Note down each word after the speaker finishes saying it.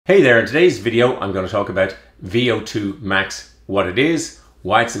Hey there, in today's video I'm going to talk about VO2 Max, what it is,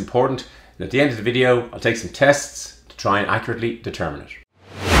 why it's important, and at the end of the video I'll take some tests to try and accurately determine it.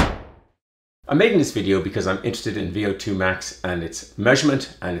 I'm making this video because I'm interested in VO2 Max and its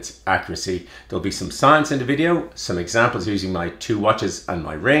measurement and its accuracy. There'll be some science in the video, some examples using my two watches and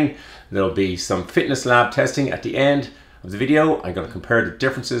my ring. There'll be some fitness lab testing at the end of the video. I'm going to compare the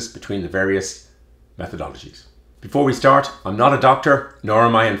differences between the various methodologies. Before we start, I'm not a doctor, nor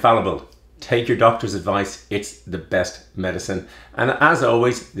am I infallible. Take your doctor's advice, it's the best medicine. And as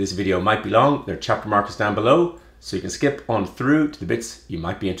always, this video might be long. There are chapter markers down below, so you can skip on through to the bits you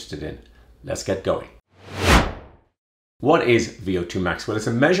might be interested in. Let's get going. What is VO2 Max? Well, it's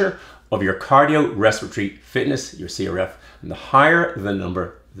a measure of your cardiorespiratory fitness, your CRF, and the higher the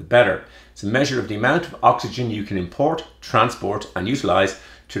number, the better. It's a measure of the amount of oxygen you can import, transport, and utilize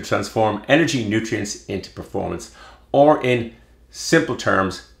to transform energy nutrients into performance, or in simple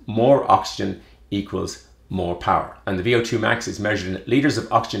terms, more oxygen equals more power. And the VO2 max is measured in liters of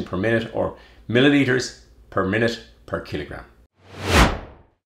oxygen per minute or milliliters per minute per kilogram.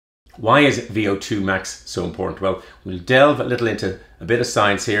 Why is VO2 max so important? Well, we'll delve a little into a bit of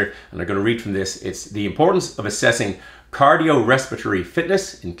science here, and I'm going to read from this. It's the importance of assessing cardiorespiratory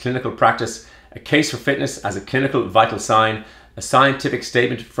fitness in clinical practice, a case for fitness as a clinical vital sign, a scientific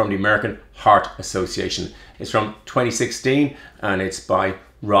statement from the American Heart Association. It's from 2016 and it's by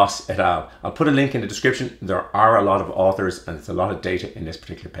Ross et al. I'll put a link in the description. There are a lot of authors and there's a lot of data in this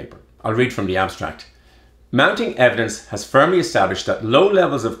particular paper. I'll read from the abstract. Mounting evidence has firmly established that low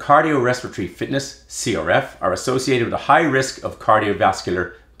levels of cardiorespiratory fitness, CRF, are associated with a high risk of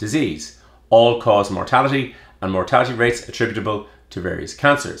cardiovascular disease, all-cause mortality, and mortality rates attributable to various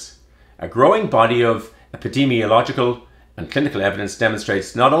cancers. A growing body of epidemiological and clinical evidence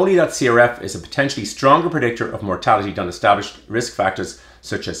demonstrates not only that CRF is a potentially stronger predictor of mortality than established risk factors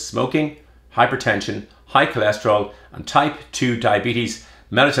such as smoking, hypertension, high cholesterol, and type 2 diabetes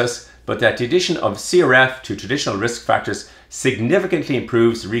mellitus, but that the addition of CRF to traditional risk factors significantly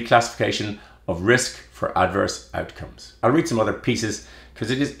improves the reclassification of risk for adverse outcomes. I'll read some other pieces because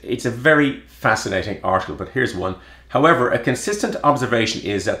it's a very fascinating article, but here's one. However, a consistent observation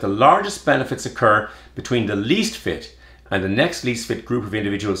is that the largest benefits occur between the least fit and the next least fit group of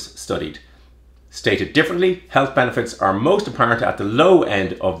individuals studied. Stated differently, health benefits are most apparent at the low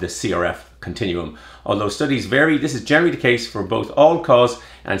end of the CRF continuum. Although studies vary, this is generally the case for both all-cause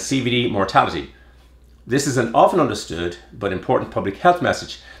and CVD mortality. This is an often understood but important public health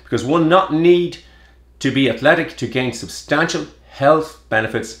message because one not need to be athletic to gain substantial health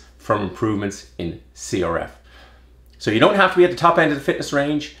benefits from improvements in CRF. So you don't have to be at the top end of the fitness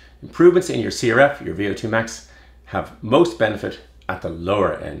range. Improvements in your CRF, your VO2 max, have most benefit at the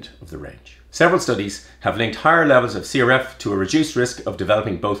lower end of the range. Several studies have linked higher levels of CRF to a reduced risk of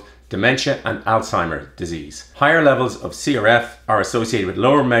developing both dementia and Alzheimer's disease. Higher levels of CRF are associated with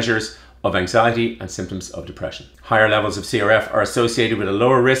lower measures of anxiety and symptoms of depression. Higher levels of CRF are associated with a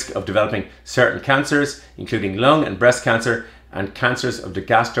lower risk of developing certain cancers, including lung and breast cancer, and cancers of the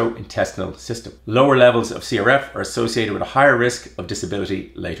gastrointestinal system. Lower levels of CRF are associated with a higher risk of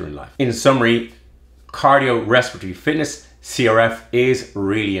disability later in life. In summary, cardiorespiratory fitness, CRF, is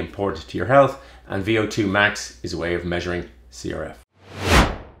really important to your health, and VO2 max is a way of measuring CRF.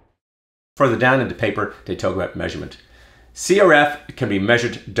 Further down in the paper, they talk about measurement. CRF can be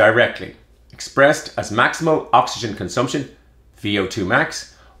measured directly, expressed as maximal oxygen consumption, VO2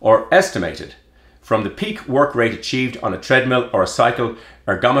 max, or estimated from the peak work rate achieved on a treadmill or a cycle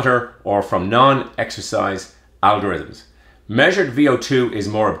ergometer, or from non-exercise algorithms. Measured VO2 is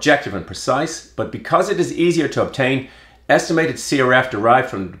more objective and precise, but because it is easier to obtain, estimated CRF derived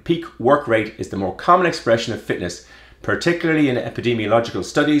from the peak work rate is the more common expression of fitness, particularly in epidemiological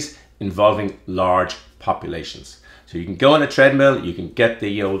studies involving large populations. So you can go on a treadmill, you can get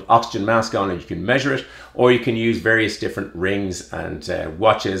the old oxygen mask on and you can measure it, or you can use various different rings and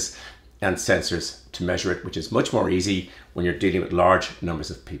watches and sensors to measure it, which is much more easy when you're dealing with large numbers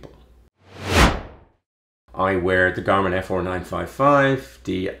of people. I wear the Garmin FR955,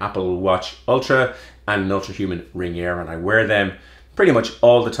 the Apple Watch Ultra, and an Ultrahuman Ring Air, and I wear them pretty much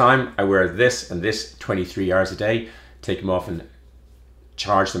all the time. I wear this and this 23 hours a day, take them off and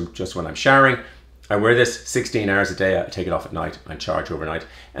charge them just when I'm showering. I wear this 16 hours a day, I take it off at night and charge overnight,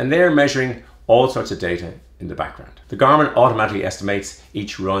 and they're measuring all sorts of data in the background. The Garmin automatically estimates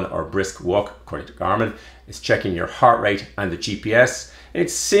each run or brisk walk according to Garmin. It's checking your heart rate and the GPS, and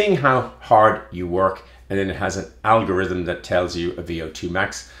it's seeing how hard you work, and then it has an algorithm that tells you a VO2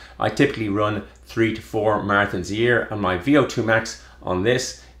 max. I typically run 3 to 4 marathons a year, and my VO2 max on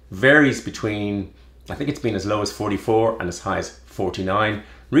this varies between, I think it's been as low as 44 and as high as 49.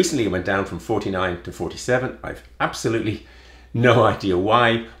 Recently it went down from 49 to 47. I've absolutely no idea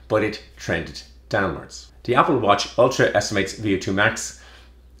why, but it trended downwards. The Apple Watch Ultra estimates VO2 Max,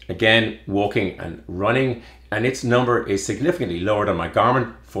 again walking and running, and its number is significantly lower than my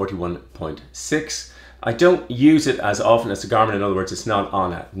Garmin, 41.6. I don't use it as often as the Garmin. In other words, it's not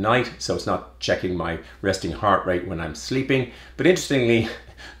on at night, so it's not checking my resting heart rate when I'm sleeping. But interestingly,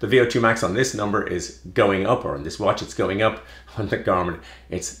 the VO2 Max on this number is going up, or on this watch it's going up. On the Garmin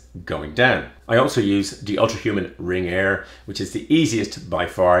it's going down. I also use the Ultrahuman Ring Air, which is the easiest by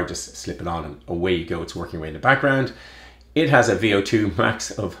far. Just slip it on and away you go. It's working away in the background. It has a VO2 Max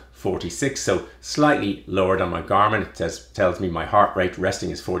of 46, so slightly lower than my Garmin. It tells me my heart rate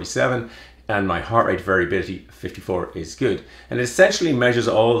resting is 47 and my heart rate variability 54 is good. And it essentially measures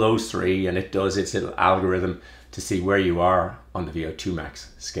all those three, and it does its little algorithm to see where you are on the VO2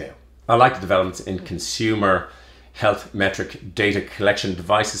 Max scale. I like the developments in consumer health metric data collection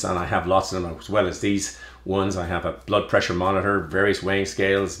devices, and I have lots of them, as well as these ones. I have a blood pressure monitor, various weighing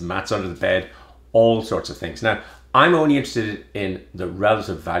scales, mats under the bed, all sorts of things. Now, I'm only interested in the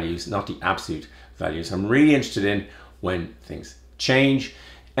relative values, not the absolute values. I'm really interested in when things change.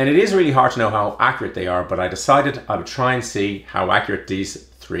 And it is really hard to know how accurate they are, but I decided I would try and see how accurate these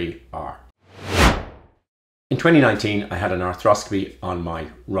three are. In 2019, I had an arthroscopy on my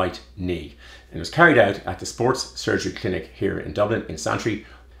right knee, and it was carried out at the Sports Surgery Clinic here in Dublin, in Santry.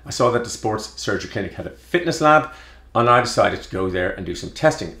 I saw that the Sports Surgery Clinic had a fitness lab, and I decided to go there and do some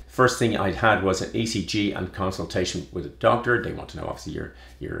testing. First thing I had was an ECG and consultation with a doctor. They want to know obviously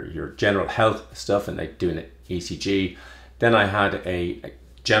your general health stuff, and they do an ECG. Then I had a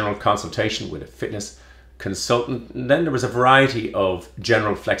general consultation with a fitness consultant, and then there was a variety of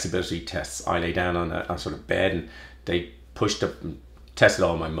general flexibility tests. I lay down on a sort of bed, and they pushed up and tested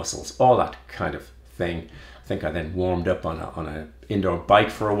all my muscles, all that kind of thing. I think I then warmed up on an indoor bike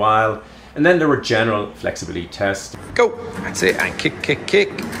for a while, and then there were general flexibility tests. Go, that's it, and kick,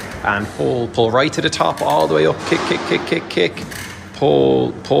 and pull right to the top, all the way up, kick,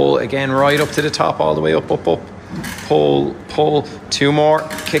 pull again, right up to the top, all the way up, pull, two more,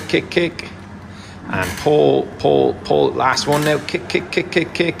 kick, and pull, last one now, kick,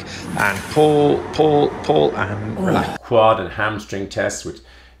 and pull, and relax. Quad and hamstring tests with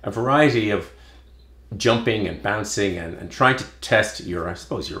a variety of jumping and bouncing and trying to test your, I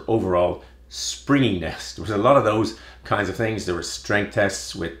suppose, your overall springiness. There was a lot of those kinds of things. There were strength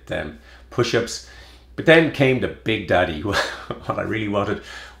tests with push-ups, but then came the big daddy. What I really wanted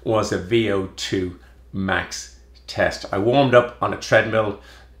was a VO2 Max test. I warmed up on a treadmill,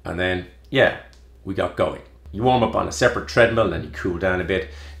 and then we got going. You warm up on a separate treadmill, and then you cool down a bit.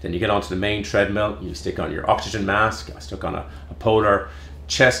 Then you get onto the main treadmill, you stick on your oxygen mask. I stuck on a polar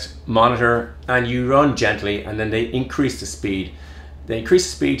chest monitor, and you run gently, and then they increase the speed. They increase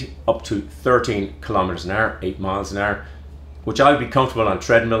the speed up to 13 kilometers an hour, 8 miles an hour, which I would be comfortable on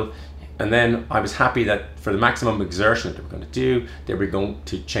treadmill. And then I was happy that for the maximum exertion that they were going to do, they were going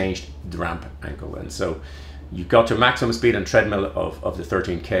to change the ramp angle. And so you got to maximum speed on treadmill of the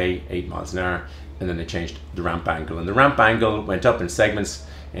 13K, 8 miles an hour, and then they changed the ramp angle. And the ramp angle went up in segments,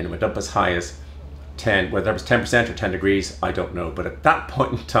 and it went up as high as 10, whether that was 10% or 10 degrees, I don't know. But at that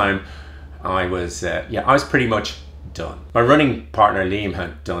point in time, I was pretty much done. My running partner Liam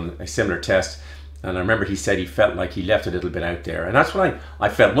had done a similar test, and I remember he said he felt like he left a little bit out there, and that's what I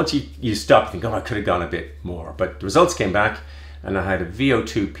felt. Once you stop, you think, oh, I could have gone a bit more. But the results came back, and I had a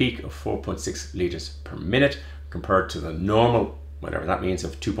VO2 peak of 4.6 liters per minute compared to the normal, whatever that means,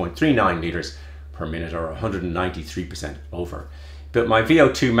 of 2.39 liters per minute, or 193% over. But my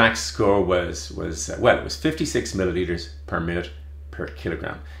VO2 max score was 56 milliliters per minute per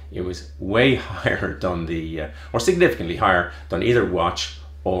kilogram. It was way higher than or significantly higher than either watch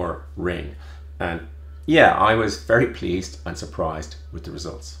or ring. And yeah, I was very pleased and surprised with the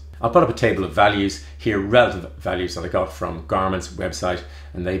results. I'll put up a table of values here, relative values that I got from Garmin's website,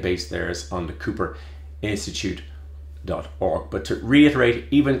 and they base theirs on the Cooper Institute.org. But to reiterate,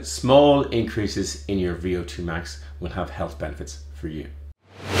 even small increases in your VO2 max will have health benefits for you.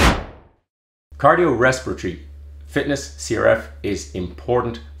 Cardiorespiratory Fitness, CRF, is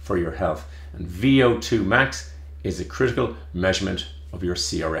important for your health, and VO2 max is a critical measurement of your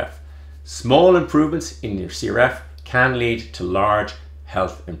CRF. Small improvements in your CRF can lead to large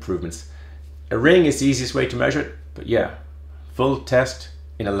health improvements. A ring is the easiest way to measure it, but yeah, full test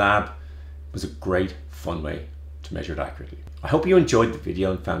in a lab was a great, fun way to measure it accurately. I hope you enjoyed the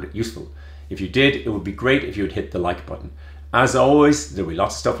video and found it useful. If you did, it would be great if you would hit the like button. As always, there will be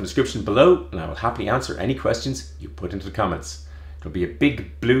lots of stuff in the description below, and I will happily answer any questions you put into the comments. There will be a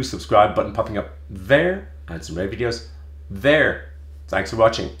big blue subscribe button popping up there, and some red videos there. Thanks for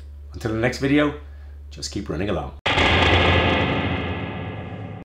watching. Until the next video, just keep running along.